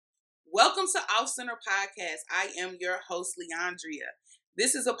Welcome to C3nt3r Podcast. I am your host, Leondria.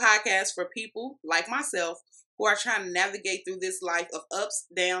 This is a podcast for people like myself who are trying to navigate through this life of ups,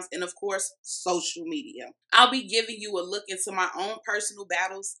 downs, and of course, social media. I'll be giving you a look into my own personal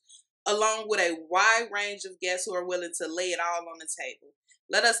battles, along with a wide range of guests who are willing to lay it all on the table.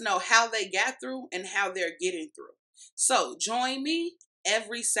 Let us know how they got through and how they're getting through. So join me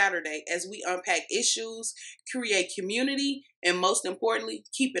every Saturday as we unpack issues, create community, and most importantly,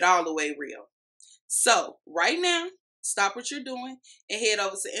 keep it all the way real. So right now, stop what you're doing and head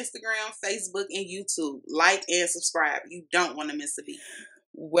over to Instagram, Facebook, and YouTube. Like and subscribe. You don't want to miss a beat.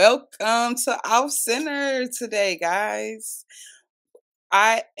 Welcome to C3nt3r today, guys.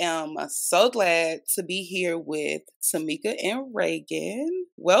 I am so glad to be here with Tamika and Reagan.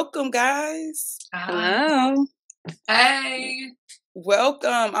 Welcome, guys. Hello. Hey.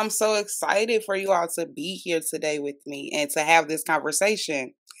 Welcome. I'm so excited for you all to be here today with me and to have this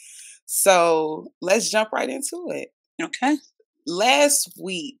conversation. So let's jump right into it. Okay. Last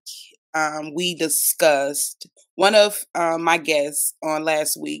week, we discussed, one of my guests on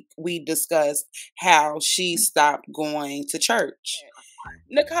last week, we discussed how she stopped going to church.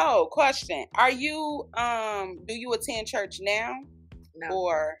 Nicole, question. Are you, do you attend church now? No.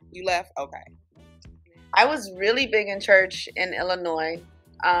 Or you left? Okay. I was really big in church in Illinois.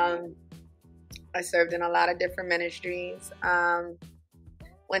 I served in a lot of different ministries.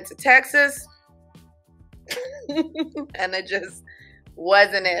 Went to Texas. And it just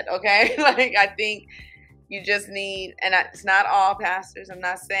wasn't it, okay? Like, I think you just need, and it's not all pastors, I'm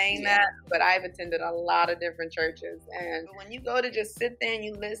not saying that, but I've attended a lot of different churches. And when you go to just sit there and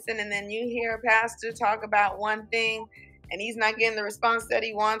you listen, and then you hear a pastor talk about one thing, and he's not getting the response that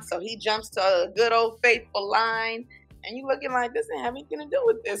he wants, so he jumps to a good old faithful line, and you looking like, this ain't have anything to do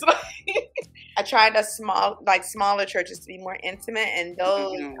with this. I tried smaller churches to be more intimate, and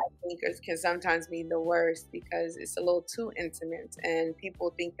those I think can sometimes be the worst because it's a little too intimate, and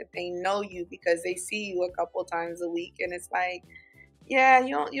people think that they know you because they see you a couple times a week, and it's like, yeah,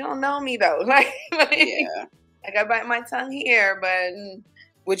 you don't know me though. Like I bite my tongue here, but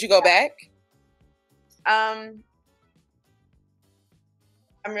would you go back?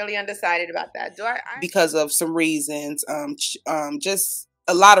 I'm really undecided about that. Because of some reasons, just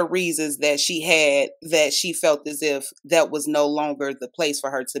a lot of reasons that she had, that she felt as if that was no longer the place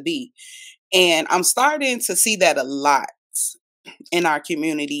for her to be. And I'm starting to see that a lot in our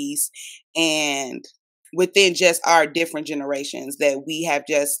communities and within just our different generations, that we have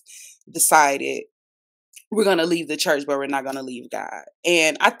just decided we're going to leave the church, but we're not going to leave God.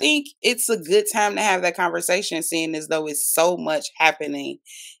 And I think it's a good time to have that conversation, seeing as though it's so much happening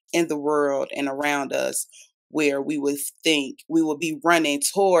in the world and around us where we would think we would be running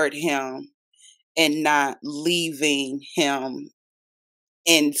toward him and not leaving him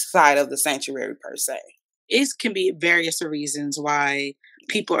inside of the sanctuary per se. It can be various reasons why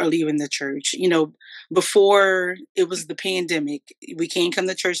people are leaving the church. You know, before it was the pandemic, we can't come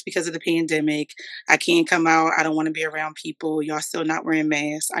to church because of the pandemic. I can't come out. I don't want to be around people. Y'all still not wearing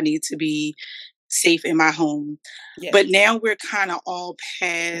masks. I need to be safe in my home. Yes. But now we're kind of all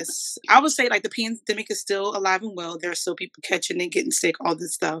past, I would say, like, the pandemic is still alive and well. There are still people catching and getting sick, all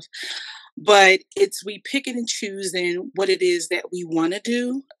this stuff. But it's we picking and choosing what it is that we want to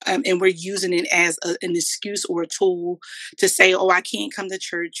do. And we're using it as an excuse or a tool to say, oh, I can't come to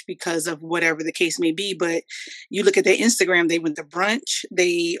church because of whatever the case may be. But you look at their Instagram, they went to brunch,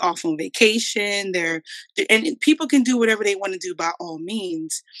 they off on vacation, and people can do whatever they want to do by all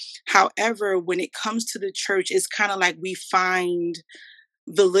means. However, when it comes to the church, it's kind of like we find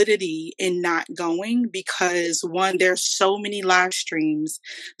validity in not going because, one, there's so many live streams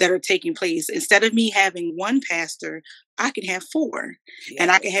that are taking place. Instead of me having one pastor, I can have four. And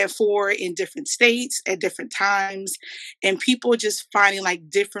I can have four in different states at different times, and people just finding like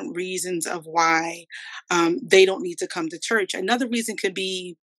different reasons of why they don't need to come to church. Another reason could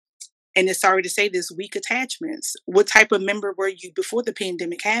be, and it's sorry to say this, weak attachments. What type of member were you before the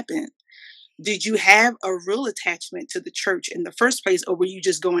pandemic happened? Did you have a real attachment to the church in the first place, or were you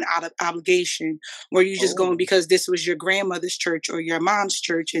just going out of obligation? Were you just going because this was your grandmother's church or your mom's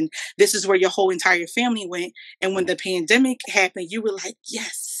church, and this is where your whole entire family went? And when the pandemic happened, you were like,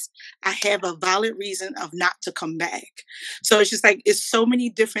 yes, I have a valid reason of not to come back. So it's just like, it's so many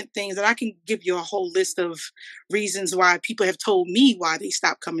different things that I can give you a whole list of reasons why people have told me why they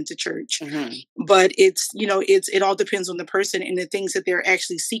stopped coming to church. Mm-hmm. But it's, it all depends on the person and the things that they're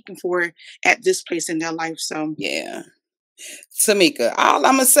actually seeking for at this place in their life. So, yeah. Tamika, all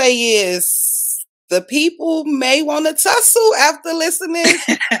I'm going to say is the people may want to tussle after listening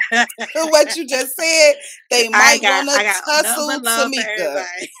to what you just said. They might want to tussle, Tamika.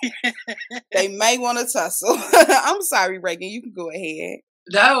 They may want to tussle. I'm sorry, Reagan. You can go ahead.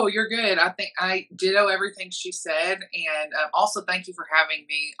 No, you're good. I think I ditto everything she said. And also thank you for having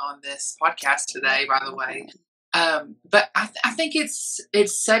me on this podcast today, by the way. But I think it's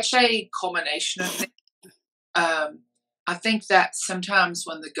such a culmination of things. I think that sometimes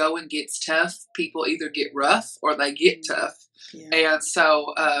when the going gets tough, people either get rough or they get tough. Yeah. And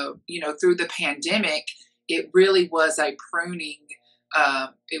so, through the pandemic, it really was a pruning.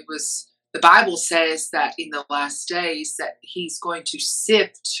 The Bible says that in the last days that he's going to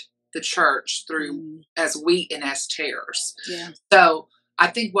sift the church through as wheat and as tares. Yeah. So I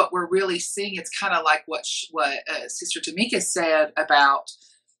think what we're really seeing, it's kind of like what Sister Tamika said about,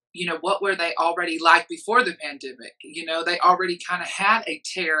 what were they already like before the pandemic? They already kind of had a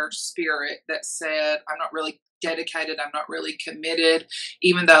tear spirit that said, I'm not really dedicated. I'm not really committed,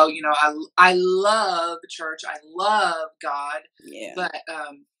 even though, I love church. I love God. Yeah. But,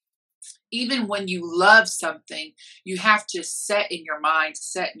 even when you love something, you have to set in your mind,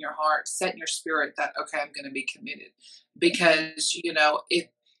 set in your heart, set in your spirit that, okay, I'm going to be committed. Because,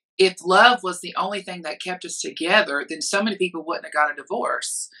 if love was the only thing that kept us together, then so many people wouldn't have got a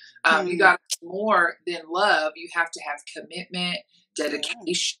divorce. You got more than love. You have to have commitment,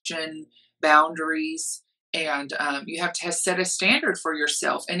 dedication, boundaries, and you have to set a standard for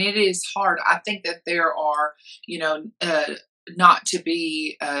yourself. And it is hard. I think that there are, not to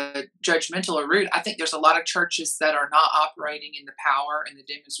be judgmental or rude, I think there's a lot of churches that are not operating in the power and the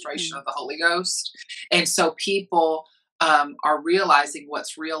demonstration of the Holy Ghost. And so people are realizing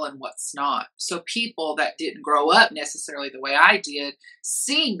what's real and what's not. So people that didn't grow up necessarily the way I did,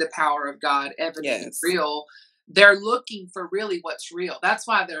 seeing the power of God evident and real, they're looking for really what's real. That's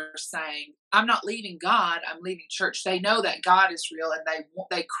why they're saying, I'm not leaving God, I'm leaving church. They know that God is real and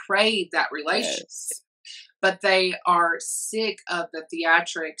they crave that relationship. Yes. But they are sick of the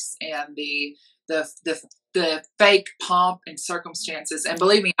theatrics and the fake pomp and circumstances. And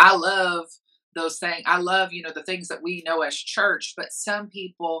believe me, I love those things. I love, the things that we know as church, but some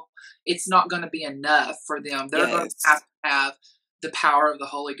people, it's not going to be enough for them. They're going to have the power of the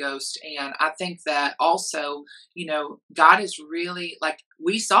Holy Ghost. And I think that also, God is really, like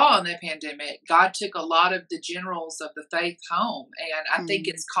we saw in the pandemic, God took a lot of the generals of the faith home. And I think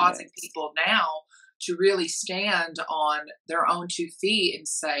it's causing people now to really stand on their own 2 feet and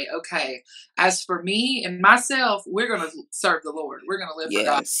say, okay, as for me and myself, we're going to serve the Lord. We're going to live for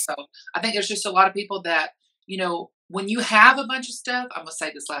God. So I think there's just a lot of people that, when you have a bunch of stuff, I'm going to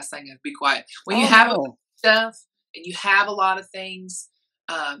say this last thing and be quiet. When you have a bunch of stuff and you have a lot of things,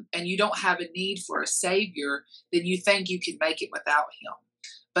 and you don't have a need for a savior, then you think you can make it without him.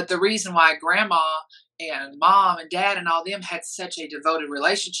 But the reason why grandma and mom and dad and all them had such a devoted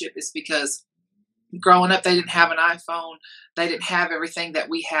relationship is because growing up, they didn't have an iPhone. They didn't have everything that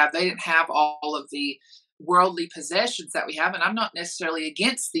we have. They didn't have all of the worldly possessions that we have. And I'm not necessarily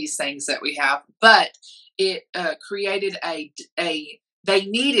against these things that we have, but it created they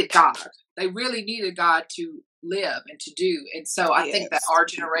needed God. They really needed God to live and to do. And so I think that our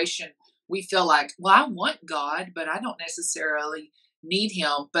generation, we feel like, well, I want God, but I don't necessarily need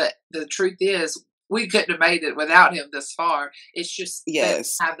him. But the truth is, we couldn't have made it without him this far. It's just they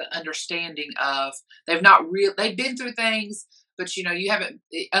have the understanding of they've been through things, but you haven't,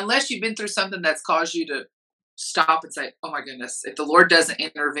 unless you've been through something that's caused you to stop and say, oh my goodness, if the Lord doesn't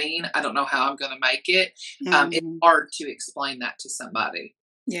intervene, I don't know how I'm going to make it. It's hard to explain that to somebody.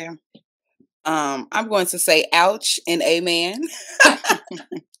 Yeah. I'm going to say ouch and amen.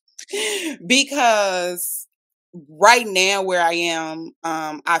 Because right now where I am,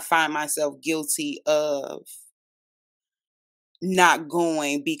 I find myself guilty of not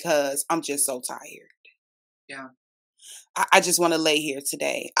going because I'm just so tired. Yeah. I just want to lay here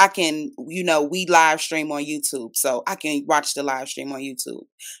today. I can, we live stream on YouTube, so I can watch the live stream on YouTube.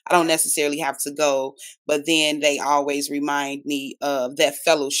 I don't necessarily have to go, but then they always remind me of that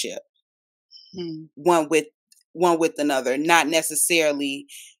fellowship, one with another, not necessarily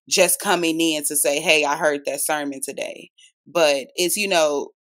just coming in to say, hey, I heard that sermon today, but it's,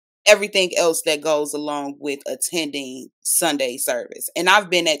 everything else that goes along with attending Sunday service. And I've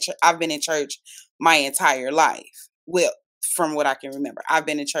been in church my entire life. Well, from what I can remember, I've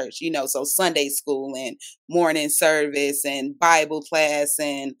been in church, so Sunday school and morning service and Bible class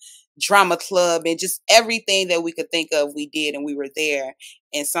and drama club and just everything that we could think of, we did, and we were there.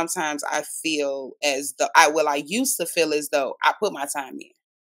 And sometimes I feel as though I used to feel as though I put my time in.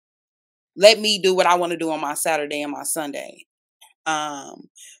 Let me do what I want to do on my Saturday and my Sunday.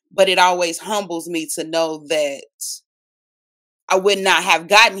 But it always humbles me to know that I would not have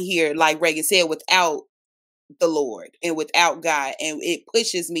gotten here, like Reagan said, without the Lord and without God. And it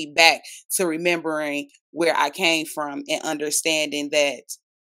pushes me back to remembering where I came from and understanding that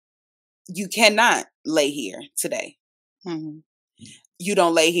you cannot lay here today. Mm-hmm. You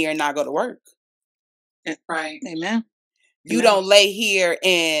don't lay here and not go to work. Right. Amen. You don't lay here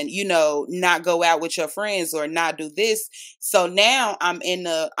and, not go out with your friends or not do this. So now I'm in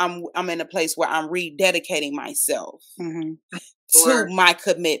a place where I'm rededicating myself to my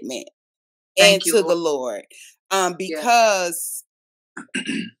commitment and to the Lord. Because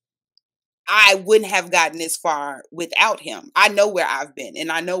I wouldn't have gotten this far without him. I know where I've been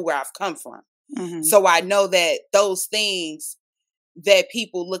and I know where I've come from. Mm-hmm. So I know that those things that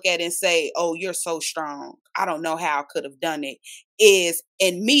people look at and say, oh, you're so strong, I don't know how I could have done it, is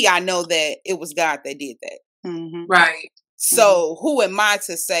in me. I know that it was God that did that. Mm-hmm. Right. So who am I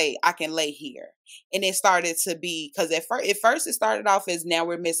to say I can lay here? And it started to be, because at first it started off as, now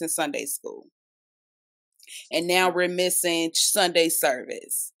we're missing Sunday school. And now we're missing Sunday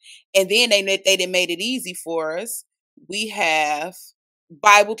service. And then they done made it easy for us. We have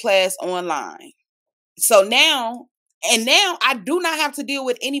Bible class online. So now I do not have to deal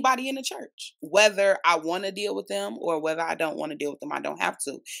with anybody in the church, whether I want to deal with them or whether I don't want to deal with them. I don't have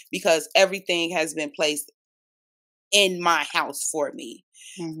to, because everything has been placed in my house for me.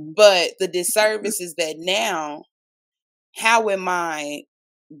 Mm-hmm. But the disservice is that now, how am I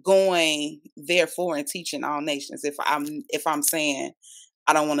going therefore and teaching all nations if I'm saying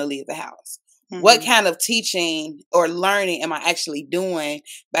I don't want to leave the house? Mm-hmm. What kind of teaching or learning am I actually doing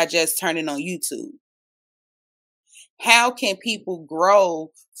by just turning on YouTube? How can people grow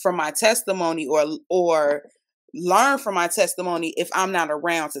from my testimony or learn from my testimony if I'm not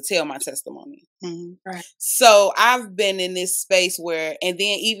around to tell my testimony? Mm-hmm. Right. So I've been in this space where, and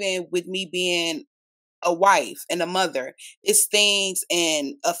then even with me being a wife and a mother, it's things,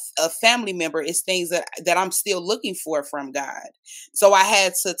 and a family member, it's things that I'm still looking for from God. So I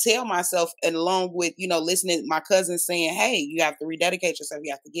had to tell myself, and along with, listening to my cousins saying, hey, you have to rededicate yourself.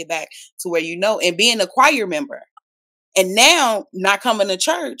 You have to get back to where and being a choir member. And now, not coming to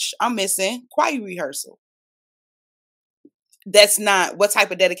church, I'm missing choir rehearsal. That's not, what type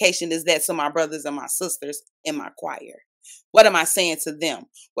of dedication is that to my brothers and my sisters in my choir? What am I saying to them?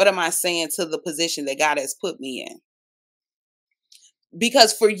 What am I saying to the position that God has put me in?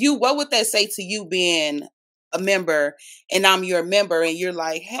 Because for you, what would that say to you being a member and I'm your member and you're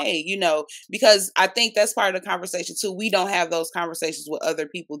like, hey, because I think that's part of the conversation too. We don't have those conversations with other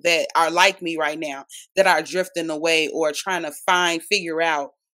people that are like me right now, that are drifting away or trying to figure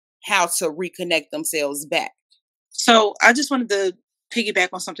out how to reconnect themselves back. So I just wanted to piggyback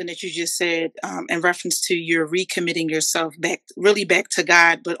on something that you just said in reference to your recommitting yourself back to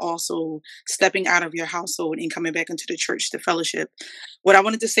God, but also stepping out of your household and coming back into the church to fellowship. What I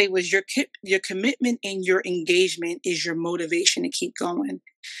wanted to say was your commitment and your engagement is your motivation to keep going.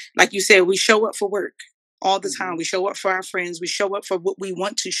 Like you said, we show up for work all the time. We show up for our friends. We show up for what we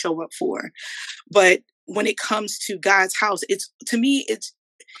want to show up for. But when it comes to God's house,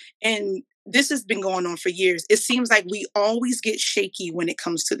 and this has been going on for years. It seems like we always get shaky when it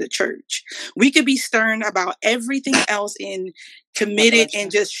comes to the church. We could be stern about everything else and committed and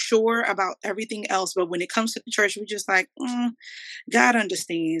just sure about everything else. But when it comes to the church, we're just like, God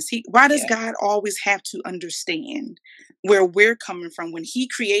understands. Why does God always have to understand where we're coming from when he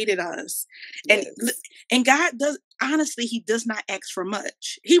created us? And God does, honestly, he does not ask for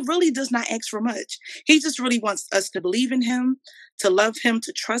much. He really does not ask for much. He just really wants us to believe in him, to love him,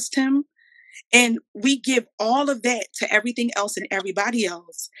 to trust him. And we give all of that to everything else and everybody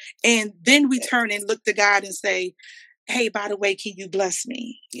else. And then we turn and look to God and say, hey, by the way, can you bless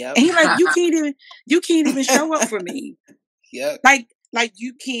me? Yep. And he's like, you can't even show up for me. Yep. Like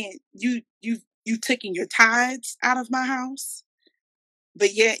you can't, you taking your tithes out of my house,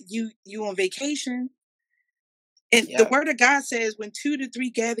 but yet you on vacation. And the word of God says, when 2 to 3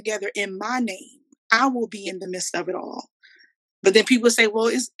 gather together in my name, I will be in the midst of it all. But then people say, well,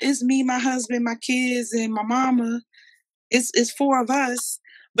 it's me, my husband, my kids, and my mama. It's 4 of us.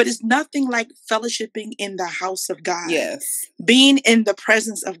 But it's nothing like fellowshipping in the house of God. Yes. Being in the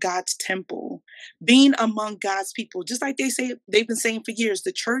presence of God's temple. Being among God's people. Just like they've been saying for years,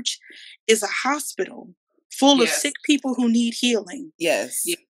 the church is a hospital full of sick people who need healing. Yes.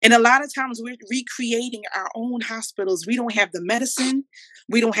 And a lot of times we're recreating our own hospitals. We don't have the medicine.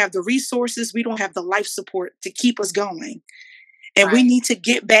 We don't have the resources. We don't have the life support to keep us going. And we need to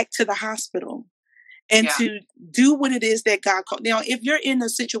get back to the hospital. and to do what it is that God called. Now, if you're in a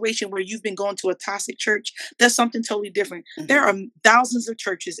situation where you've been going to a toxic church, that's something totally different. Mm-hmm. There are thousands of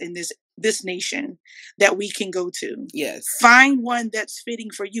churches in this nation that we can go to. Yes. Find one that's fitting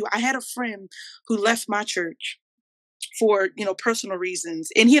for you. I had a friend who left my church for, personal reasons,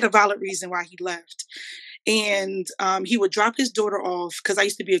 and he had a valid reason why he left. And he would drop his daughter off, because I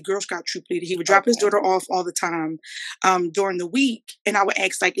used to be a Girl Scout troop leader. He would drop his daughter off all the time during the week. And I would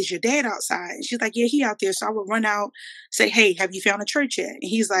ask, like, is your dad outside? And she's like, yeah, he out there. So I would run out, say, hey, have you found a church yet? And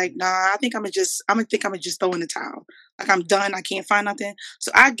he's like, nah, I think I'm gonna just throw in the towel. Like, I'm done. I can't find nothing.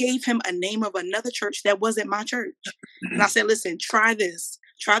 So I gave him a name of another church that wasn't my church. And I said, listen, try this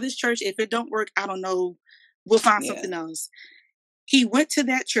church. If it don't work, I don't know. We'll find something else. He went to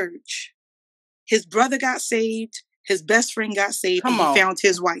that church. His brother got saved. His best friend got saved. He found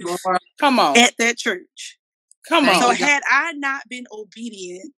his wife. Come on. At that church. Come on. So had I not been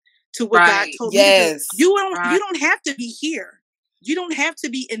obedient to what God told me to do, you don't have to be here. You don't have to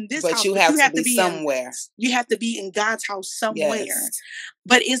be in this house. But you have to be somewhere. You have to be in God's house somewhere. Yes.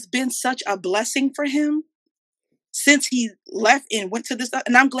 But it's been such a blessing for him since he left and went to this,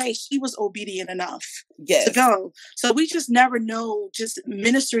 and I'm glad he was obedient enough to go. So we just never know, just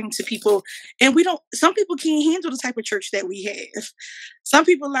ministering to people. And some people can't handle the type of church that we have. Some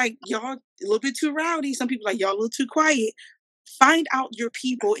people like, y'all a little bit too rowdy. Some people like, y'all a little too quiet. Find out your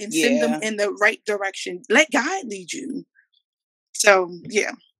people and send them in the right direction. Let God lead you. So,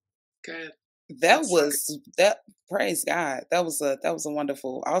 yeah. Good. Praise God. That was a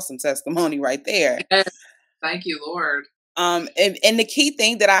wonderful, awesome testimony right there. Yes. Thank you, Lord. And the key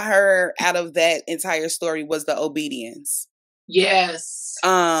thing that I heard out of that entire story was the obedience. Yes.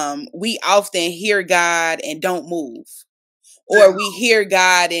 We often hear God and don't move. Or we hear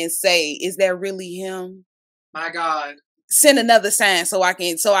God and say, is that really him? My God. Send another sign so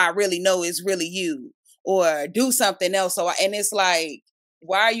I really know it's really you. Or do something else. And it's like,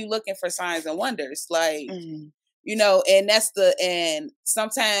 why are you looking for signs and wonders? Like, and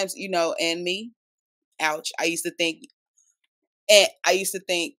sometimes, and me, ouch. I used to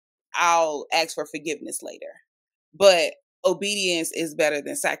think I'll ask for forgiveness later, but obedience is better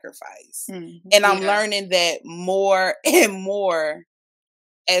than sacrifice. Mm-hmm. And I'm learning that more and more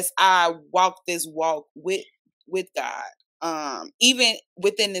as I walk this walk with God. Even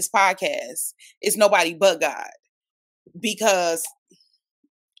within this podcast, it's nobody but God, because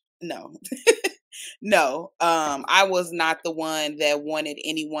No, I was not the one that wanted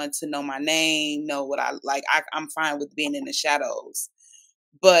anyone to know my name, know what I like. I'm fine with being in the shadows,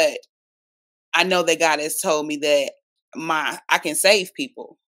 but I know that God has told me that I can save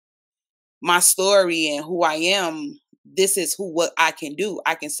people. My story and who I am, this is what I can do.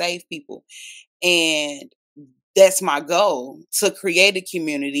 I can save people. And that's my goal, to create a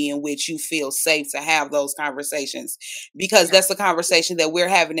community in which you feel safe to have those conversations, because that's the conversation that we're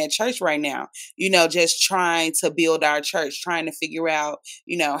having at church right now. Just trying to build our church, trying to figure out,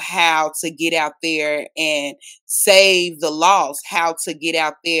 how to get out there and save the lost, how to get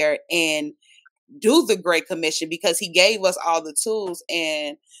out there and do the Great Commission, because he gave us all the tools.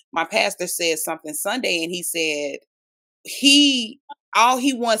 And my pastor said something Sunday, and he said, all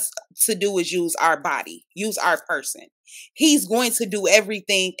he wants to do is use our body, use our person. He's going to do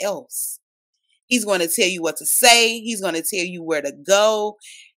everything else. He's going to tell you what to say. He's going to tell you where to go.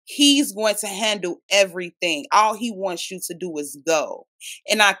 He's going to handle everything. All he wants you to do is go.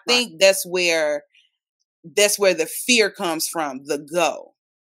 And I think that's where the fear comes from, the go.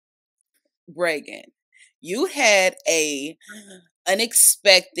 Reagan, you had a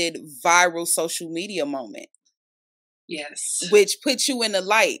unexpected viral social media moment. Yes. Which put you in the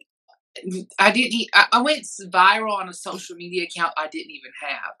light. I went viral on a social media account I didn't even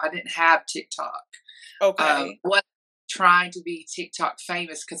have. I didn't have TikTok. Okay. Wasn't trying to be TikTok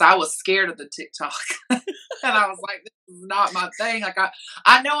famous, because I was scared of the TikTok. And I was like, this is not my thing. Like,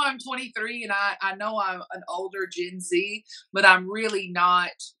 I know I'm 23 and I know I'm an older Gen Z, but I'm really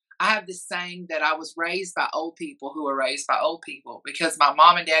not. I have this saying that I was raised by old people who were raised by old people, because my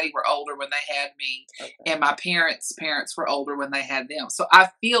mom and daddy were older when they had me, and my parents' parents were older when they had them. So I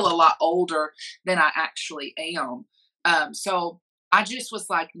feel a lot older than I actually am. So I just was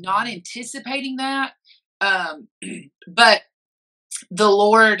like not anticipating that. But the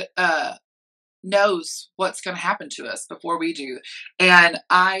Lord knows what's going to happen to us before we do. And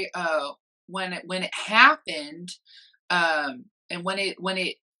when it happened, and when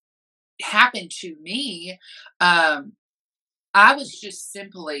it happened to me, I was just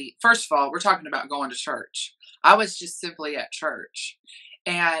simply, first of all, we're talking about going to church. I was just simply at church,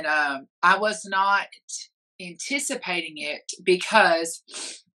 and I was not anticipating it, because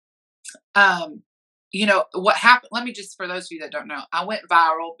what happened, let me just, for those of you that don't know, I went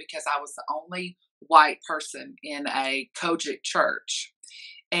viral because I was the only white person in a Kojic church.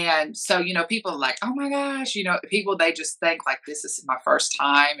 And so, people are like, oh my gosh, people, they just think like, this is my first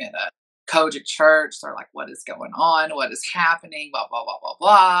time in a Kojic church. They're like, what is going on? What is happening? Blah, blah, blah, blah,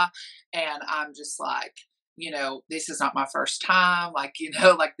 blah. And I'm just like, this is not my first time. Like,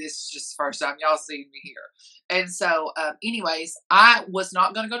 like this is just the first time y'all seen me here. And so, anyways, I was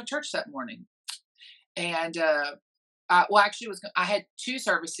not going to go to church that morning. And, I had 2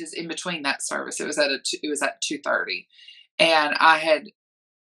 services in between that service. It was at 2:30. And I had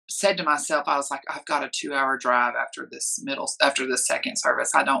said to myself, I was like, I've got a 2-hour drive after this second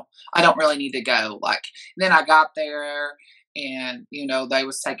service. I don't really need to go. Like, then I got there and, they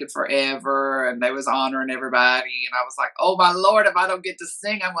was taking forever and they was honoring everybody. And I was like, oh my Lord, if I don't get to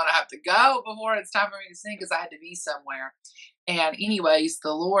sing, I'm going to have to go before it's time for me to sing, because I had to be somewhere. And anyways,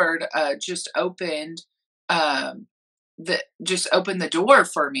 the Lord, just opened the door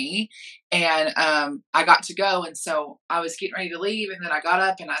for me, and I got to go. And so I was getting ready to leave, and then I got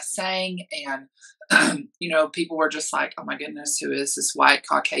up and I sang, and people were just like, oh my goodness, who is this white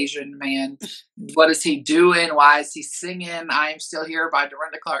Caucasian man? What is he doing? Why is he singing I Am Still Here by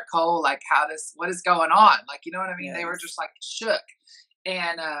Dorinda Clark Cole? Like, what is going on? Like, you know what I mean? Yes. They were just like shook,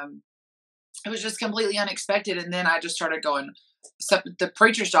 and it was just completely unexpected. And then I just started going. So the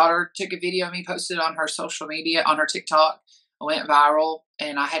preacher's daughter took a video of me, posted it on her social media, on her TikTok. I went viral,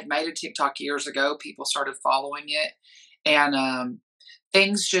 and I had made a TikTok years ago. People started following it, and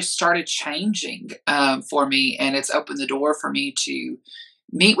things just started changing for me. And it's opened the door for me to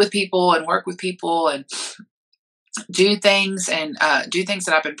meet with people and work with people and do things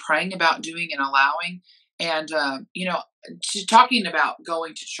that I've been praying about doing and allowing. And, talking about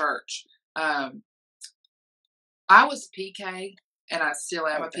going to church, I was a PK, and I still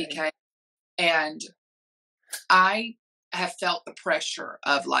am a PK, and I have felt the pressure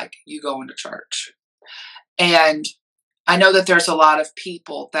of like, you going to church. And I know that there's a lot of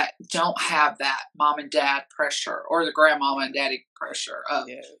people that don't have that mom and dad pressure, or the grandmama and daddy pressure of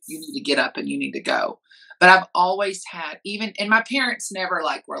you need to get up and you need to go. But I've always had, and my parents never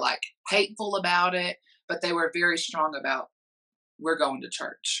were hateful about it, but they were very strong about, we're going to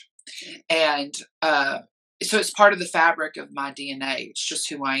church. And, so it's part of the fabric of my DNA. It's just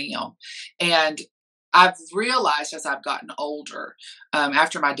who I am. And I've realized as I've gotten older,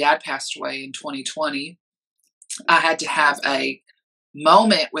 after my dad passed away in 2020, I had to have a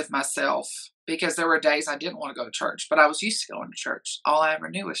moment with myself, because there were days I didn't want to go to church, but I was used to going to church. All I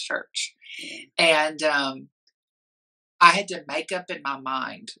ever knew was church. And I had to make up in my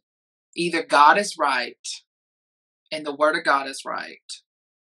mind, either God is right and the word of God is right,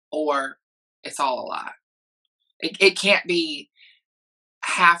 or it's all a lie. It can't be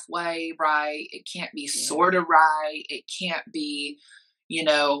halfway right. It can't be sort of right. It can't be,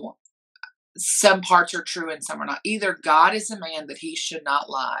 some parts are true and some are not. Either God is a man that he should not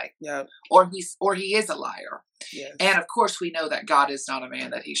lie, or he is a liar. Yes. And of course we know that God is not a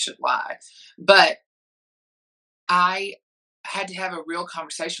man that he should lie. But I had to have a real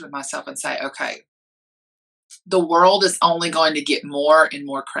conversation with myself and say, okay, the world is only going to get more and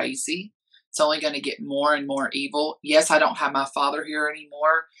more crazy. It's only going to get more and more evil. Yes, I don't have my father here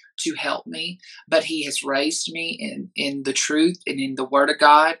anymore to help me, but he has raised me in the truth and in the word of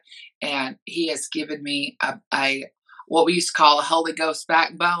God. And he has given me a what we used to call a Holy Ghost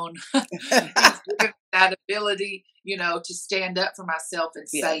backbone. He's given me that ability, to stand up for myself and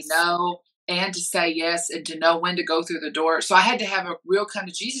say no, and to say yes, and to know when to go through the door. So I had to have a real kind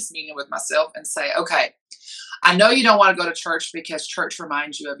of Jesus meeting with myself and say, okay, I know you don't want to go to church because church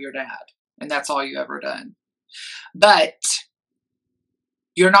reminds you of your dad. And that's all you ever done. But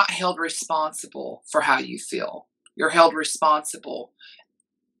you're not held responsible for how you feel. You're held responsible.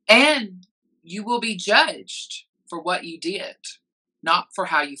 And you will be judged for what you did, not for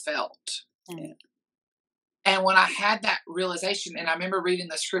how you felt. Mm-hmm. And when I had that realization, and I remember reading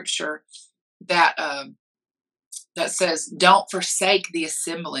the scripture that says, don't forsake the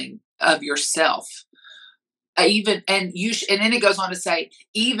assembling of yourself. And then it goes on to say,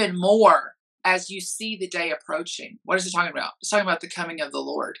 even more as you see the day approaching. What is it talking about? It's talking about the coming of the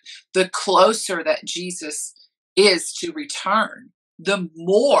Lord. The closer that Jesus is to return, the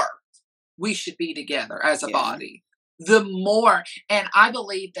more we should be together as a body. The more, and I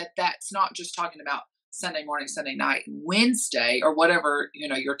believe that that's not just talking about Sunday morning, Sunday night, Wednesday, or whatever,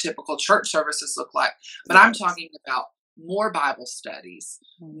 your typical church services look like. But I'm talking about more Bible studies,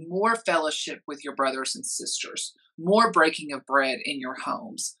 more fellowship with your brothers and sisters, more breaking of bread in your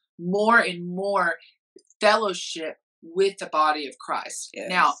homes, more and more fellowship with the body of Christ. Yes.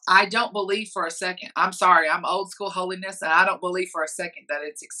 Now, I don't believe for a second, I'm sorry, I'm old school holiness, and I don't believe for a second that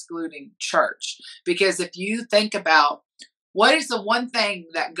it's excluding church. Because if you think about what is the one thing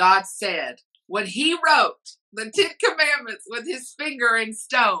that God said when he wrote the 10 commandments with his finger in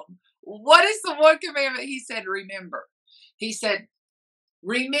stone, what is the one commandment he said, remember? He said,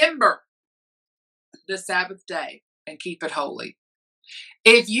 remember the Sabbath day and keep it holy.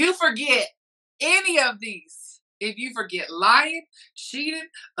 If you forget any of these, if you forget lying, cheating,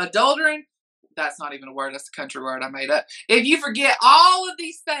 adultering, that's not even a word, that's a country word I made up. If you forget all of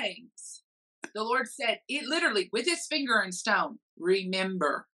these things, the Lord said, it literally, with his finger in stone,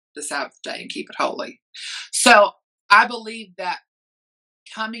 remember the Sabbath day and keep it holy. So I believe that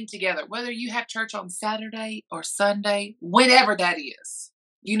coming together, whether you have church on Saturday or Sunday, whenever that is,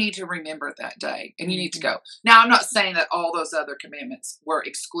 you need to remember that day and you need to go. Now, I'm not saying that all those other commandments were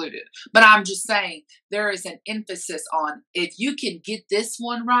excluded, but I'm just saying there is an emphasis on if you can get this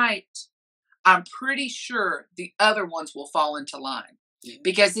one right, I'm pretty sure the other ones will fall into line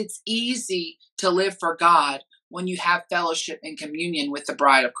because it's easy to live for God when you have fellowship and communion with the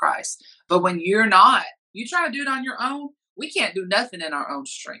bride of Christ. But when you're not, you try to do it on your own. We can't do nothing in our own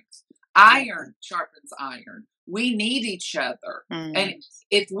strength. Iron sharpens iron. We need each other. And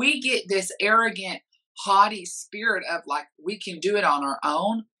if we get this arrogant, haughty spirit of like, we can do it on our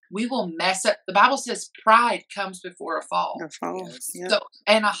own, we will mess up. The Bible says pride comes before a fall. So,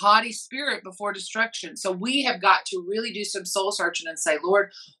 and a haughty spirit before destruction. So we have got to really do some soul searching and say,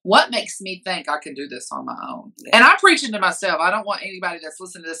 Lord, what makes me think I can do this on my own? And I'm preaching to myself. I don't want anybody that's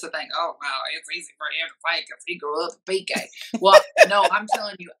listening to this to think, oh, wow, it's easy for him to think because he grew up a PK. Well, no, I'm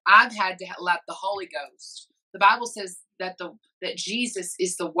telling you, I've had to let the Holy Ghost. The Bible says that that Jesus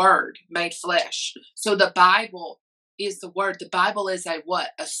is the Word made flesh. So the Bible is the Word. The Bible is a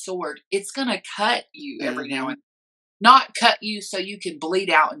what? A sword. It's going to cut you every now and then. Not cut you so you can bleed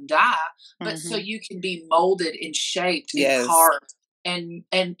out and die, but so you can be molded and shaped and carved and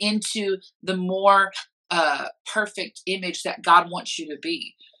into the more perfect image that God wants you to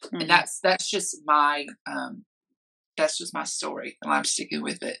be. And that's just my story, and I'm sticking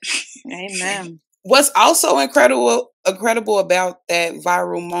with it. Amen. What's also incredible about that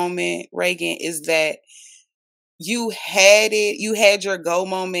viral moment, Reagan, is that you had your go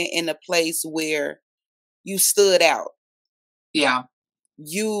moment in a place where you stood out. Yeah.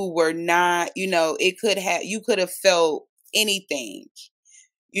 You were not, you could have felt anything,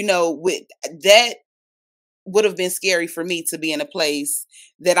 with that would have been scary for me to be in a place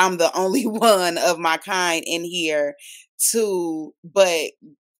that I'm the only one of my kind in here but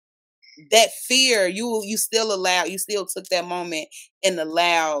that fear, you still took that moment and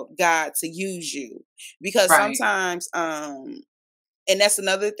allowed God to use you. Because sometimes, and that's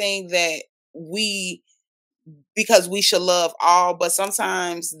another thing that because we should love all, but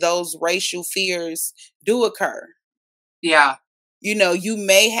sometimes those racial fears do occur. Yeah. You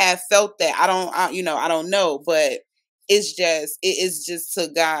may have felt that. I don't know, but it's just to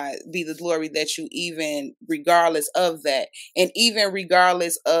God be the glory that you, even regardless of that, and even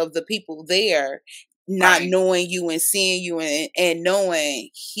regardless of the people there not knowing you and seeing you and knowing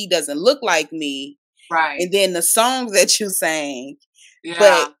he doesn't look like me. Right. And then the song that you sang,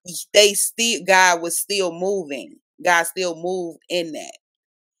 but God was still moving. God still moved in that,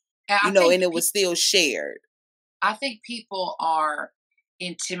 and it was still shared. I think people are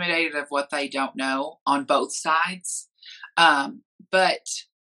intimidated of what they don't know on both sides. But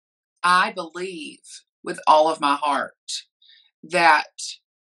I believe with all of my heart that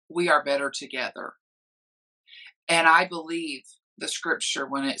we are better together. And I believe the scripture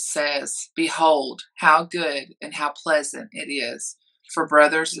when it says, behold, how good and how pleasant it is for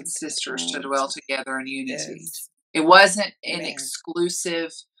brothers and sisters to dwell together in unity. Yes. It wasn't an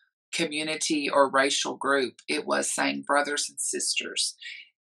exclusive community or racial group. It was saying brothers and sisters.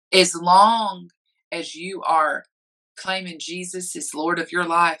 As long as you are claiming Jesus is Lord of your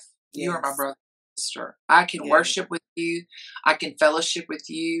life, you are my brother and sister. I can worship with you. I can fellowship with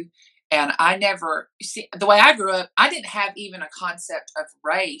you. And the way I grew up, I didn't have even a concept of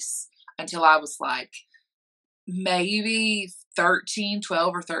race until I was like maybe 12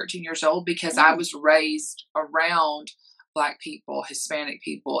 or 13 years old, because I was raised around Black people, Hispanic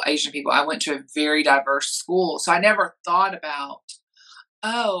people, Asian people. I went to a very diverse school. So I never thought about,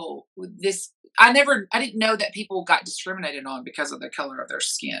 I didn't know that people got discriminated on because of the color of their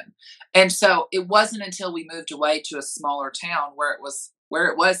skin. And so it wasn't until we moved away to a smaller town where it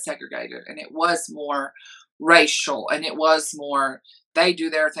was segregated and it was more racial and it was more, they do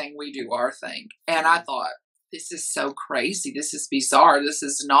their thing, we do our thing. And I thought, this is so crazy. This is bizarre. This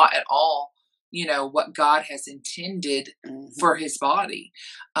is not at all what God has intended for his body.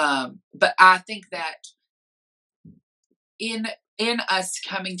 But I think that in us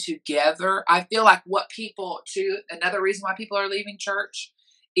coming together, I feel like another reason why people are leaving church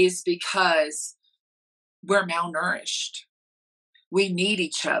is because we're malnourished. We need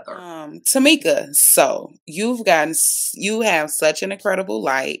each other. Tamika, so you have such an incredible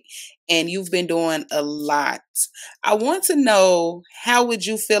light and you've been doing a lot. I want to know, how would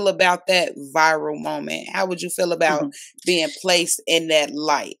you feel about that viral moment? How would you feel about being placed in that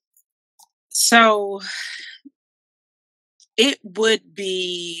light? So it would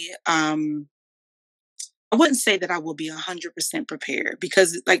be, I wouldn't say that I will be 100% prepared,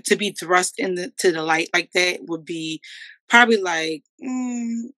 because like to be thrust to the light like that would be probably like,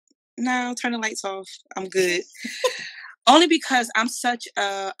 no, turn the lights off. I'm good. Only because I'm such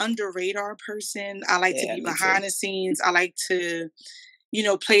a under radar person. I like to be behind the scenes. I like to,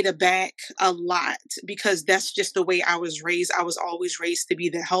 play the back a lot, because that's just the way I was raised. I was always raised to be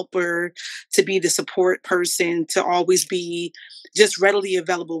the helper, to be the support person, to always be just readily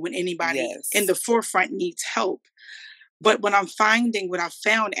available when anybody in the forefront needs help. But what I've found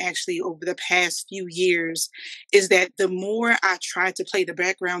actually over the past few years is that the more I try to play the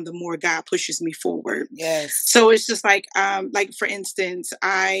background, the more God pushes me forward. Yes. So it's just like for instance,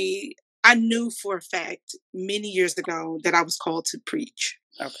 I knew for a fact many years ago that I was called to preach.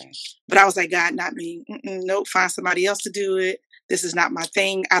 Okay. But I was like, God, not me. Nope, find somebody else to do it. This is not my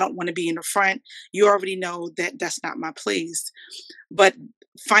thing. I don't want to be in the front. You already know that that's not my place. But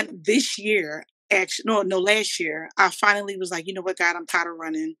this year, last year, I finally was like, you know what, God, I'm tired of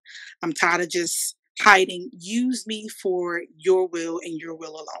running. I'm tired of just hiding. Use me for your will and your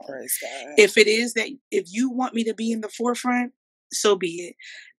will alone. Praise God. If you want me to be in the forefront, so be it.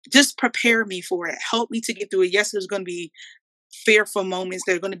 Just prepare me for it. Help me to get through it. Yes, there's going to be fearful moments.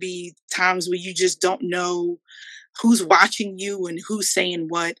 There are going to be times where you just don't know who's watching you and who's saying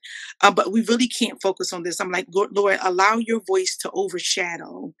what. But we really can't focus on this. I'm like, Lord, allow your voice to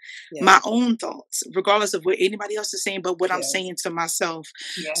overshadow my own thoughts, regardless of what anybody else is saying, but what I'm saying to myself.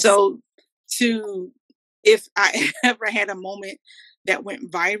 Yes. So if I ever had a moment that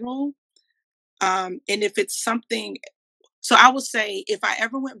went viral, and if it's something, so I would say if I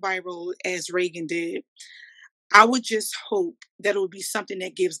ever went viral as Reagan did, I would just hope that it would be something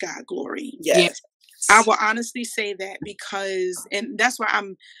that gives God glory. Yes. I will honestly say that, because, and that's why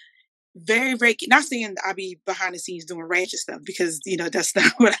I'm very, very, not saying I be behind the scenes doing ratchet stuff, because, that's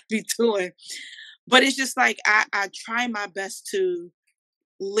not what I be doing. But it's just like, I try my best to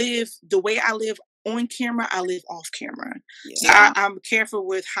live the way I live on camera, I live off camera. So I'm careful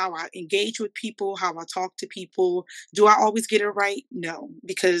with how I engage with people, how I talk to people. Do I always get it right? No,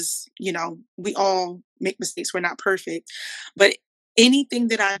 because, we all make mistakes. We're not perfect. But anything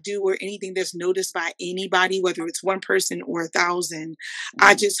that I do or anything that's noticed by anybody, whether it's one person or 1,000,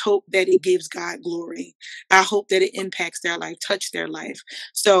 I just hope that it gives God glory. I hope that it impacts their life, touch their life.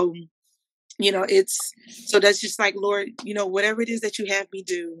 So, so that's just like, Lord, whatever it is that you have me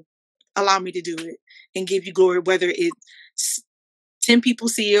do, allow me to do it and give you glory, whether it's 10 people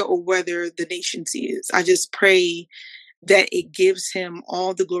see it or whether the nation sees it. I just pray that it gives him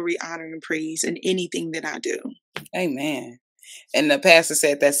all the glory, honor, and praise in anything that I do. Amen. And the pastor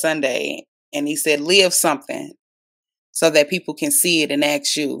said that Sunday, and he said, live something so that people can see it and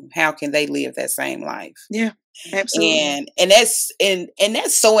ask you, how can they live that same life? Yeah, absolutely. And that's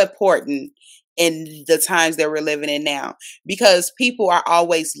so important in the times that we're living in now, because people are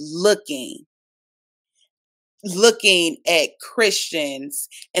always looking at Christians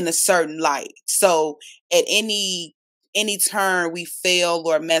in a certain light. So at any turn we fail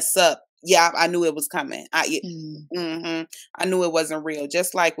or mess up, I knew it was coming. I knew it wasn't real.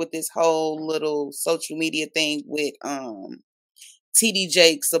 Just like with this whole little social media thing with TD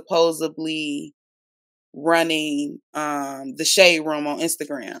Jakes supposedly running the Shade Room on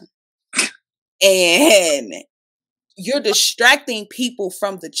Instagram. And you're distracting people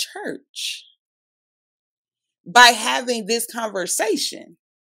from the church by having this conversation.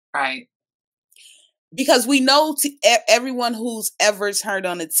 Right. Because we know everyone who's ever turned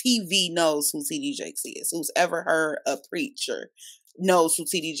on a TV knows who TD Jakes is. Who's ever heard a preacher knows who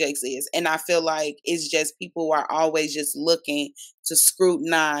TD Jakes is. And I feel like it's just people are always just looking to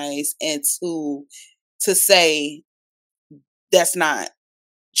scrutinize and to say that's not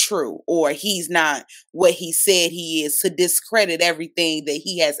true, or he's not what he said he is, to discredit everything that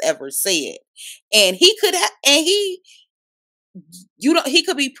he has ever said. And he could he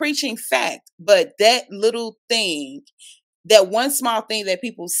could be preaching fact, but that little thing, that one small thing that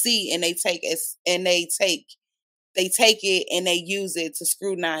people see and they take they take it and they use it to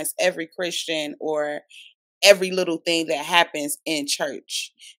scrutinize every Christian or every little thing that happens in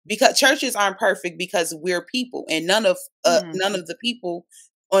church, because churches aren't perfect, because we're people, and none of the people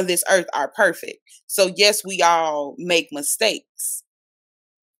on this earth are perfect. So yes, we all make mistakes.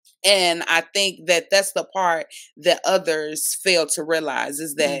 And I think that that's the part that others fail to realize,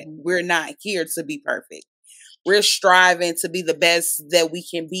 is that we're not here to be perfect. We're striving to be the best that we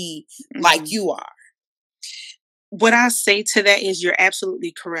can be, like you are. What I say to that is you're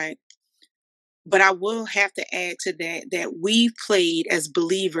absolutely correct. But I will have to add to that we've played, as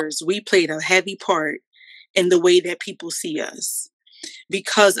believers, we played a heavy part in the way that people see us,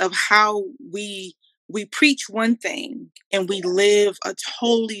 because of how we preach one thing and we live a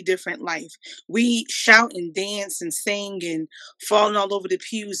totally different life. We shout and dance and sing and falling all over the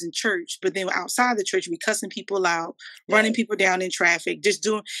pews in church, but then outside the church, we cussing people out, running people down in traffic, just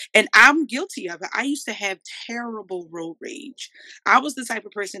doing, and I'm guilty of it. I used to have terrible road rage. I was the type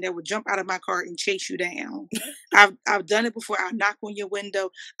of person that would jump out of my car and chase you down. I've done it before. I'll knock on your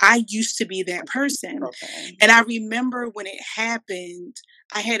window. I used to be that person. Okay. And I remember when it happened,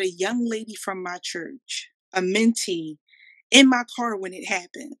 I had a young lady from my church, a mentee, in my car when it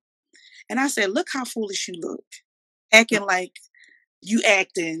happened. And I said, look how foolish you look, acting like you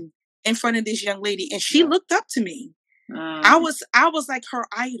acting in front of this young lady. And she looked up to me. I was like her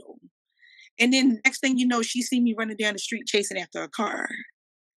idol. And then next thing you know, she seen me running down the street chasing after a car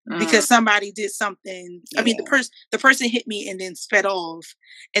because somebody did something. I mean, the person hit me and then sped off.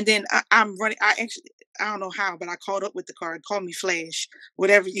 And then I'm running. I don't know how, but I caught up with the car. Call me Flash,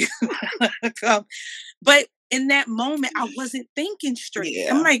 whatever you come. But in that moment, I wasn't thinking straight.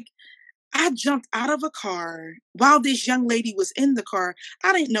 Yeah. I'm like, I jumped out of a car while this young lady was in the car.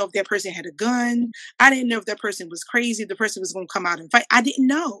 I didn't know if that person had a gun. I didn't know if that person was crazy. The person was going to come out and fight. I didn't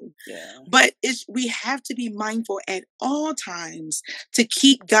know. Yeah. But we have to be mindful at all times to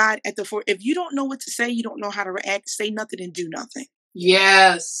keep God at the fore. If you don't know what to say, you don't know how to react, say nothing and do nothing.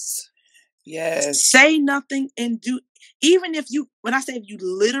 Yes. Yes. Say nothing and do. Even if when I say if you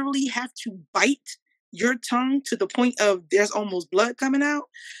literally have to bite your tongue to the point of there's almost blood coming out,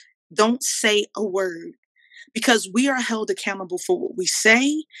 don't say a word, because we are held accountable for what we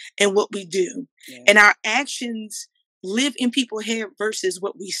say and what we do. Yeah. And our actions live in people's head versus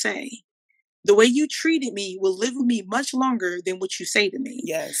what we say. The way you treated me will live with me much longer than what you say to me.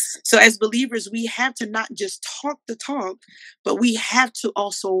 Yes. So as believers, we have to not just talk the talk, but we have to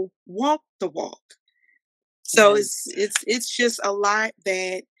also walk the walk. So it's just a lot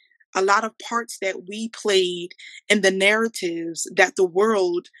of parts that we played in the narratives that the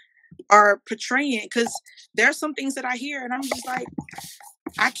world are portraying, because there are some things that I hear and I'm just like,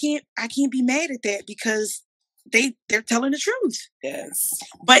 I can't be mad at that, because they're telling the truth. Yes.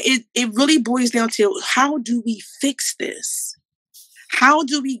 But it really boils down to, how do we fix this? How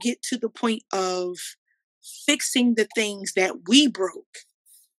do we get to the point of fixing the things that we broke?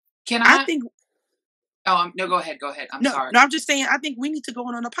 I think no, go ahead. I'm sorry. No, I'm just saying, I think we need to go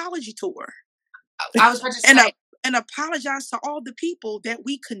on an apology tour. I was about to say, and apologize to all the people that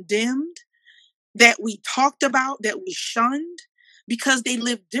we condemned, that we talked about, that we shunned, because they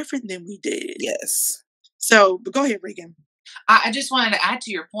lived different than we did. Yes. So, but go ahead, Reagan. I just wanted to add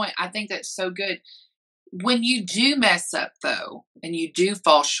to your point. I think that's so good. When you do mess up, though, and you do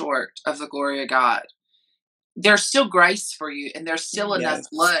fall short of the glory of God, there's still grace for you, and there's still enough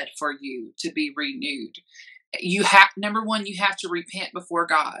blood for you to be renewed. Number one, you have to repent before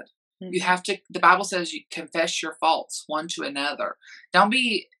God. Mm-hmm. You have to, the Bible says, you confess your faults one to another.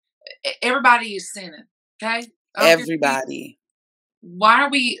 Everybody is sinning, okay? Everybody.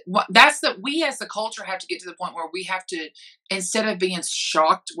 We as the culture have to get to the point where we have to, instead of being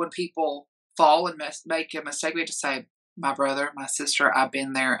shocked when people fall and make a mistake, we have to say, my brother, my sister, I've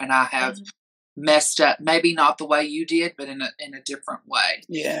been there and I have messed up. Maybe not the way you did, but in a different way.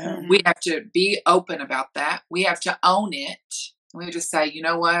 Yeah. We have to be open about that. We have to own it. We have to say, you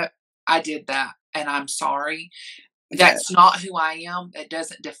know what? I did that and I'm sorry. That's not who I am. It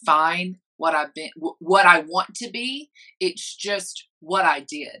doesn't define what I've been, what I want to be. It's just what I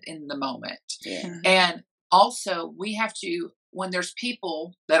did in the moment. Yeah. And also we have to, when there's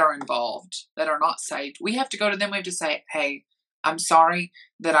people that are involved that are not saved, we have to go to them. We have to say, hey, I'm sorry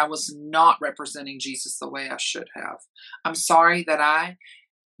that I was not representing Jesus the way I should have. I'm sorry that I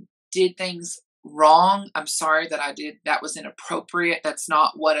did things wrong. I'm sorry that was inappropriate. That's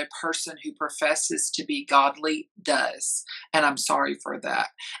not what a person who professes to be godly does. And I'm sorry for that.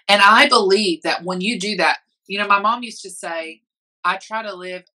 And I believe that when you do that, my mom used to say, I try to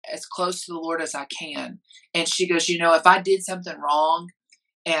live as close to the Lord as I can. And she goes, if I did something wrong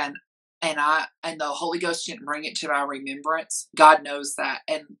and and the Holy Ghost didn't bring it to my remembrance, God knows that.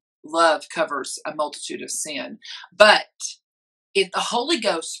 And love covers a multitude of sin. But if the Holy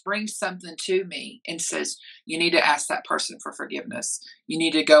Ghost brings something to me and says, you need to ask that person for forgiveness, you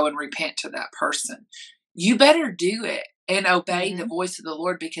need to go and repent to that person, you better do it and obey the voice of the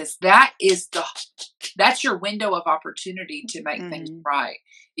Lord, because that's your window of opportunity to make things right.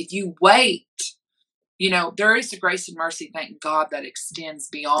 If you wait, there is a grace and mercy, thank God, that extends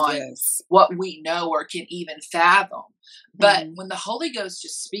beyond what we know or can even fathom. But when the Holy Ghost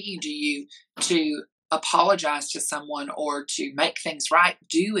is speaking to you to apologize to someone or to make things right,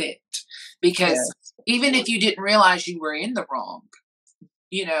 do it. Because even if you didn't realize you were in the wrong,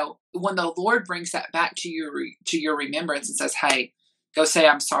 when the Lord brings that back to your remembrance and says, hey, go say,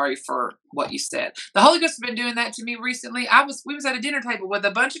 I'm sorry for what you said. The Holy Ghost has been doing that to me recently. We was at a dinner table with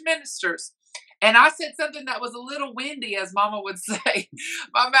a bunch of ministers, and I said something that was a little windy, as Mama would say.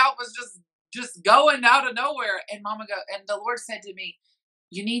 My mouth was just going out of nowhere. And and the Lord said to me,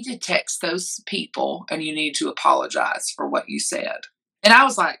 you need to text those people and you need to apologize for what you said. And I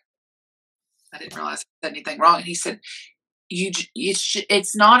was like, I didn't realize I said anything wrong. And he said,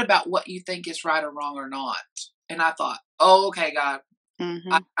 it's not about what you think is right or wrong or not. And I thought, oh, okay, God.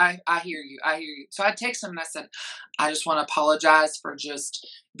 I hear you. I hear you. So I texted him and I said, I just want to apologize for just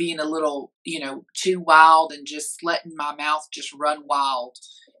being a little, too wild and just letting my mouth just run wild.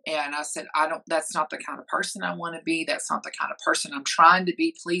 And I said, that's not the kind of person I want to be. That's not the kind of person I'm trying to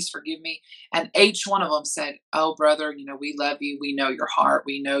be. Please forgive me. And each one of them said, oh, brother, we love you. We know your heart.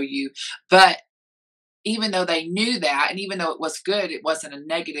 We know you. But even though they knew that, and even though it was good, it wasn't a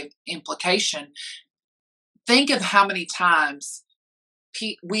negative implication. Think of how many times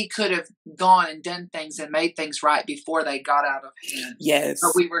we could have gone and done things and made things right before they got out of hand. Yes.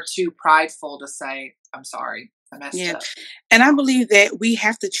 But we were too prideful to say, I'm sorry, I messed up. And I believe that we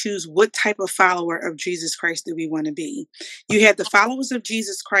have to choose what type of follower of Jesus Christ do we want to be. You had the followers of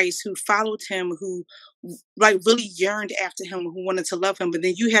Jesus Christ who followed him, who really yearned after him, who wanted to love him. But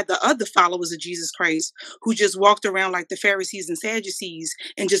then you had the other followers of Jesus Christ who just walked around like the Pharisees and Sadducees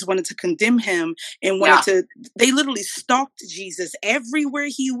and just wanted to condemn him and they literally stalked Jesus everywhere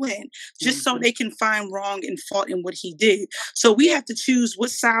he went, just so they can find wrong and fault in what he did. So we have to choose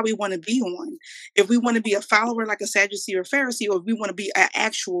what side we want to be on. If we want to be a follower like a Sadducee or Pharisee, or if we want to be an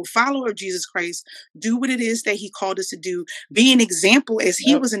actual follower of Jesus Christ, do what it is that he called us to do, be an example as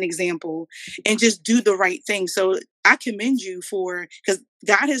he was an example, and just do the right thing. So I commend you because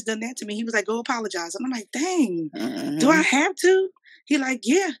God has done that to me. He was like, go apologize. And I'm like, dang, do I have to? He like,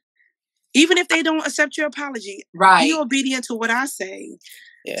 yeah. Even if they don't accept your apology, be obedient to what I say.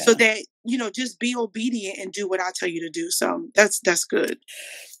 Yeah. So that, just be obedient and do what I tell you to do. So that's good.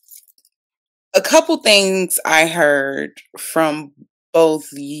 A couple things I heard from both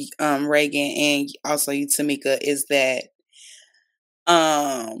Reagan and also you, Tamika, is that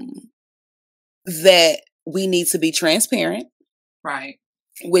that we need to be transparent. Right.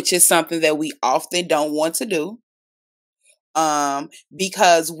 Which is something that we often don't want to do.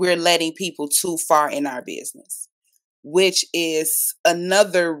 Because we're letting people too far in our business, which is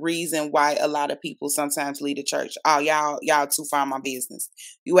another reason why a lot of people sometimes leave the church. Oh, y'all too far in my business.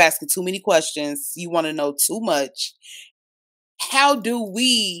 You asking too many questions. You want to know too much. How do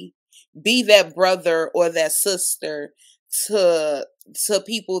we be that brother or that sister to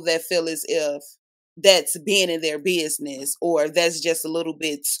people that feel as if that's being in their business, or that's just a little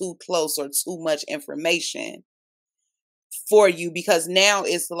bit too close or too much information for you? Because now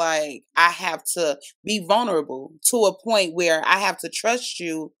it's like I have to be vulnerable to a point where I have to trust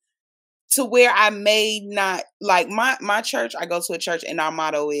you to where I may not, like my church. I go to a church and our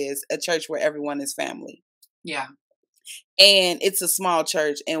motto is a church where everyone is family. Yeah. And it's a small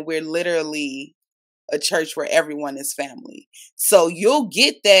church and we're literally a church where everyone is family. So you'll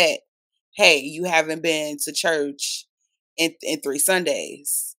get that, hey, you haven't been to church in 3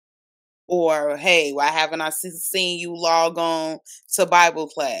 Sundays. Or, hey, why haven't I seen you log on to Bible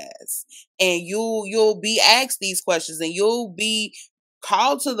class? And you'll be asked these questions and you'll be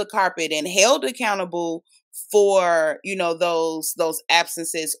called to the carpet and held accountable for, those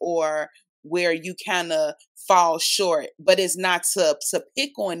absences or where you kind of fall short. But it's not to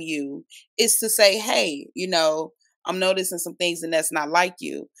pick on you. It's to say, hey, I'm noticing some things and that's not like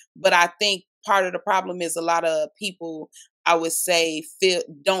you. But I think part of the problem is a lot of people, I would say,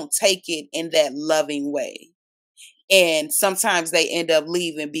 don't take it in that loving way. And sometimes they end up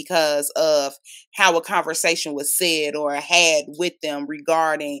leaving because of how a conversation was said or had with them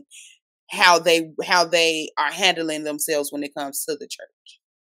regarding how they are handling themselves when it comes to the church.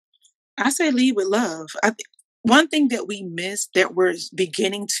 I say lead with love. one thing that we miss, that we're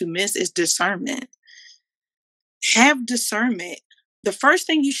beginning to miss, is discernment. Have discernment. The first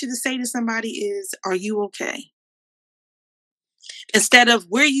thing you should say to somebody is, "Are you okay?" Instead of,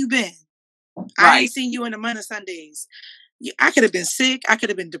 "Where you been? I ain't seen you in a month of Sundays." I could have been sick. I could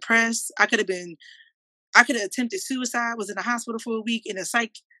have been depressed. I could have attempted suicide, was in the hospital for a week in a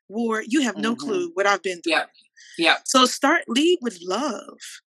psych ward. You have no clue what I've been through. Yeah. So lead with love.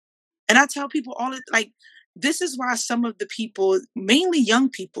 And I tell people this is why some of the people, mainly young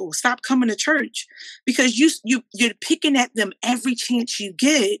people, stop coming to church, because you're picking at them every chance you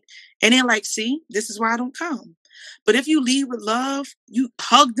get. And they're like, "See, this is why I don't come." But if you lead with love, you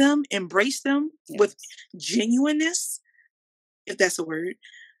hug them, embrace them with genuineness, if that's a word.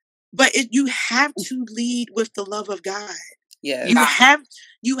 But you have to lead with the love of God. Yeah.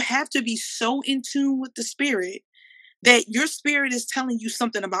 You have to be so in tune with the Spirit that your spirit is telling you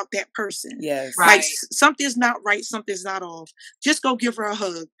something about that person. Yes. Like something's not right, something's not off. Just go give her a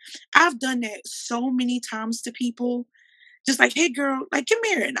hug. I've done that so many times to people. Just like, "Hey girl, like, come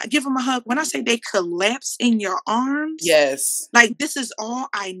here," and I give them a hug. When I say they collapse in your arms, yes, like, this is all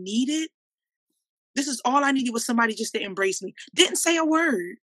I needed. This is all I needed, was somebody just to embrace me. Didn't say a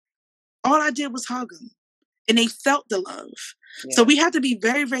word. All I did was hug them, and they felt the love. Yeah. So we have to be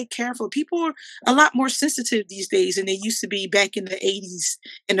very, very careful. People are a lot more sensitive these days than they used to be back in the 80s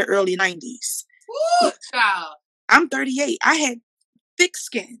and the early 90s. Woo, child. I'm 38. I had thick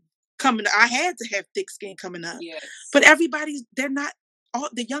skin coming up. I had to have thick skin coming up. Yes. But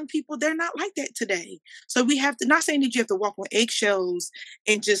the young people, they're not like that today. So we have to, not saying that you have to walk on eggshells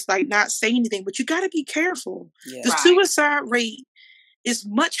and just like not say anything, but you got to be careful. Yeah. The suicide rate is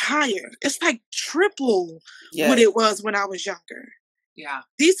much higher. It's like triple what it was when I was younger. Yeah.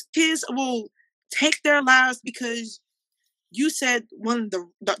 These kids will take their lives because you said one of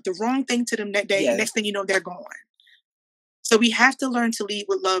the wrong thing to them that day. Yes. Next thing you know, they're gone. So we have to learn to lead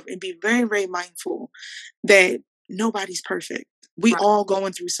with love and be very, very mindful that nobody's perfect. We all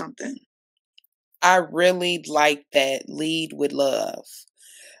going through something. I really like that. Lead with love.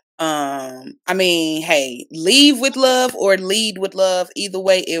 I mean, hey, leave with love or lead with love. Either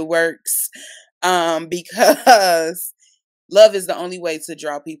way, it works. Because love is the only way to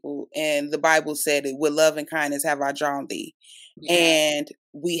draw people. And the Bible said it, "With love and kindness have I drawn thee." Yeah. And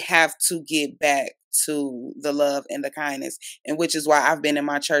we have to get back to the love and the kindness, and which is why I've been in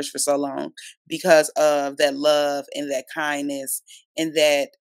my church for so long, because of that love and that kindness and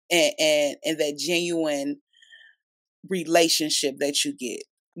that and that genuine relationship that you get.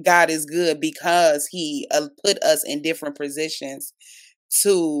 God is good because he put us in different positions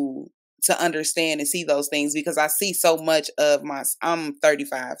to understand and see those things, because I see so much of I'm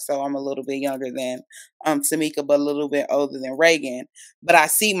 35, so I'm a little bit younger than Tamika, but a little bit older than Reagan. But I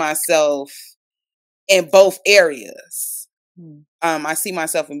see myself in both areas. I see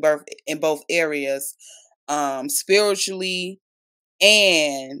myself in both areas, spiritually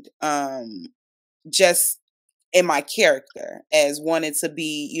and just in my character, as wanting to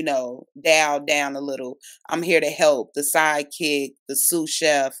be, dialed down a little. I'm here to help, the sidekick, the sous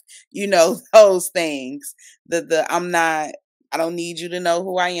chef, those things. I don't need you to know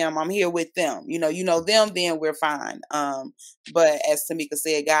who I am. I'm here with them. Them, then we're fine. But as Tamika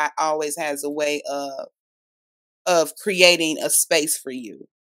said, God always has a way of creating a space for you.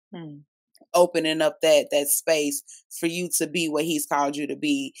 Opening up that space for you to be what he's called you to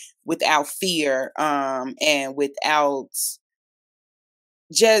be, without fear, and without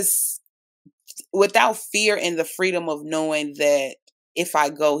fear, and the freedom of knowing that if I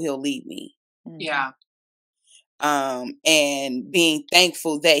go, he'll lead me. Yeah. And being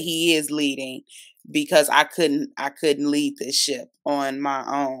thankful that he is leading, because I couldn't lead this ship on my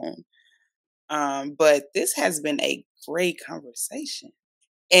own. But this has been a great conversation.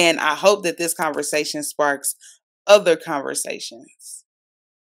 And I hope that this conversation sparks other conversations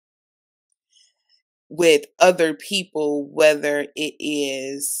with other people, whether it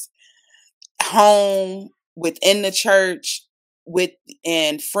is home, within the church,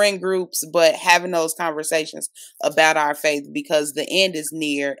 within friend groups, but having those conversations about our faith, because the end is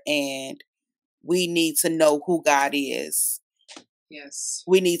near and we need to know who God is. Yes.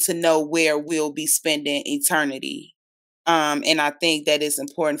 We need to know where we'll be spending eternity. And I think that it's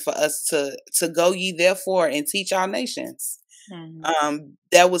important for us to go ye therefore and teach all nations.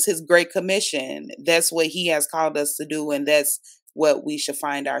 That was his great commission. That's what he has called us to do. And that's what we should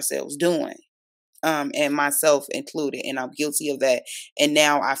find ourselves doing. And myself included. And I'm guilty of that. And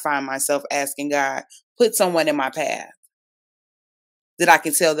now I find myself asking God, put someone in my path that I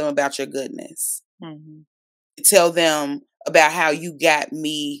can tell them about your goodness. Tell them about how you got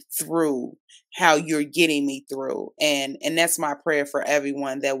me through how you're getting me through. And that's my prayer for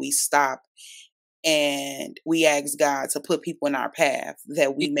everyone, that we stop and we ask God to put people in our path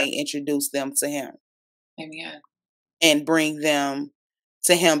that we may introduce them to him. Amen. And bring them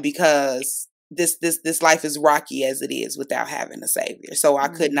to him, because this life is rocky as it is without having a savior. So I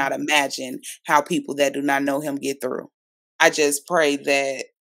could not imagine how people that do not know him get through. I just pray that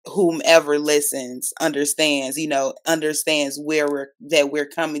whomever listens understands where we're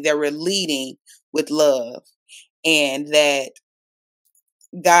coming, that we're leading with love, and that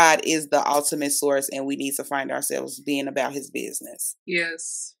God is the ultimate source, and we need to find ourselves being about his business.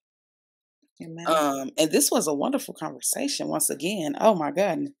 Yes. Amen. And this was a wonderful conversation once again. Oh my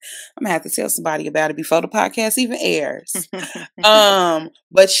God. I'm gonna have to tell somebody about it before the podcast even airs.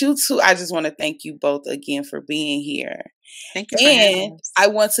 But you two, I just want to thank you both again for being here. Thank you for having us. I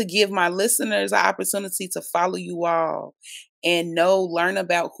want to give my listeners an opportunity to follow you all and learn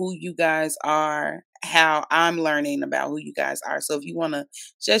about who you guys are, how I'm learning about who you guys are. So if you want to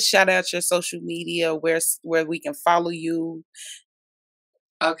just shout out your social media, where we can follow you.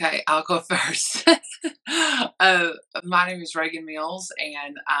 Okay, I'll go first. My name is Reagan Mills,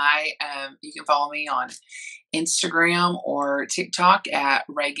 and you can follow me on Instagram or TikTok at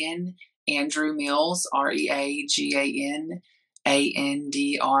Reagan Andrew Mills, ReaganAndrew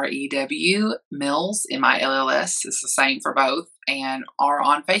Mills, Mills. It's the same for both, and are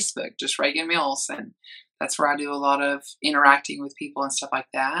on Facebook, just Reagan Mills, and that's where I do a lot of interacting with people and stuff like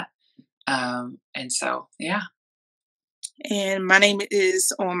that. And so, yeah. And my name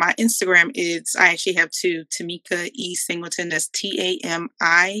is, on my Instagram, I actually have two, Tamika E. Singleton. That's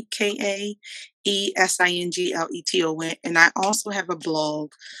TAMIKAESINGLETON. And I also have a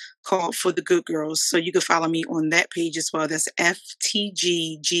blog called For the Good Girls. So you can follow me on that page as well. That's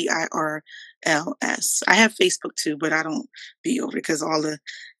FTGGIRLS. I have Facebook too, but I don't be over it because all the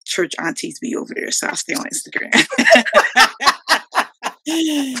church aunties be over there. So I stay on Instagram.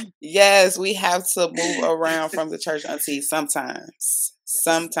 Yes, we have to move around from the church auntie sometimes.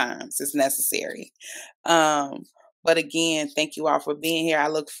 Sometimes it's necessary. But again, thank you all for being here. I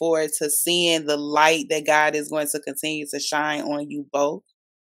look forward to seeing the light that God is going to continue to shine on you both.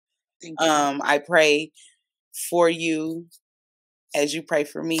 Thank you. I pray for you as you pray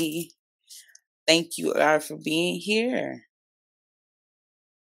for me. Thank you for being here.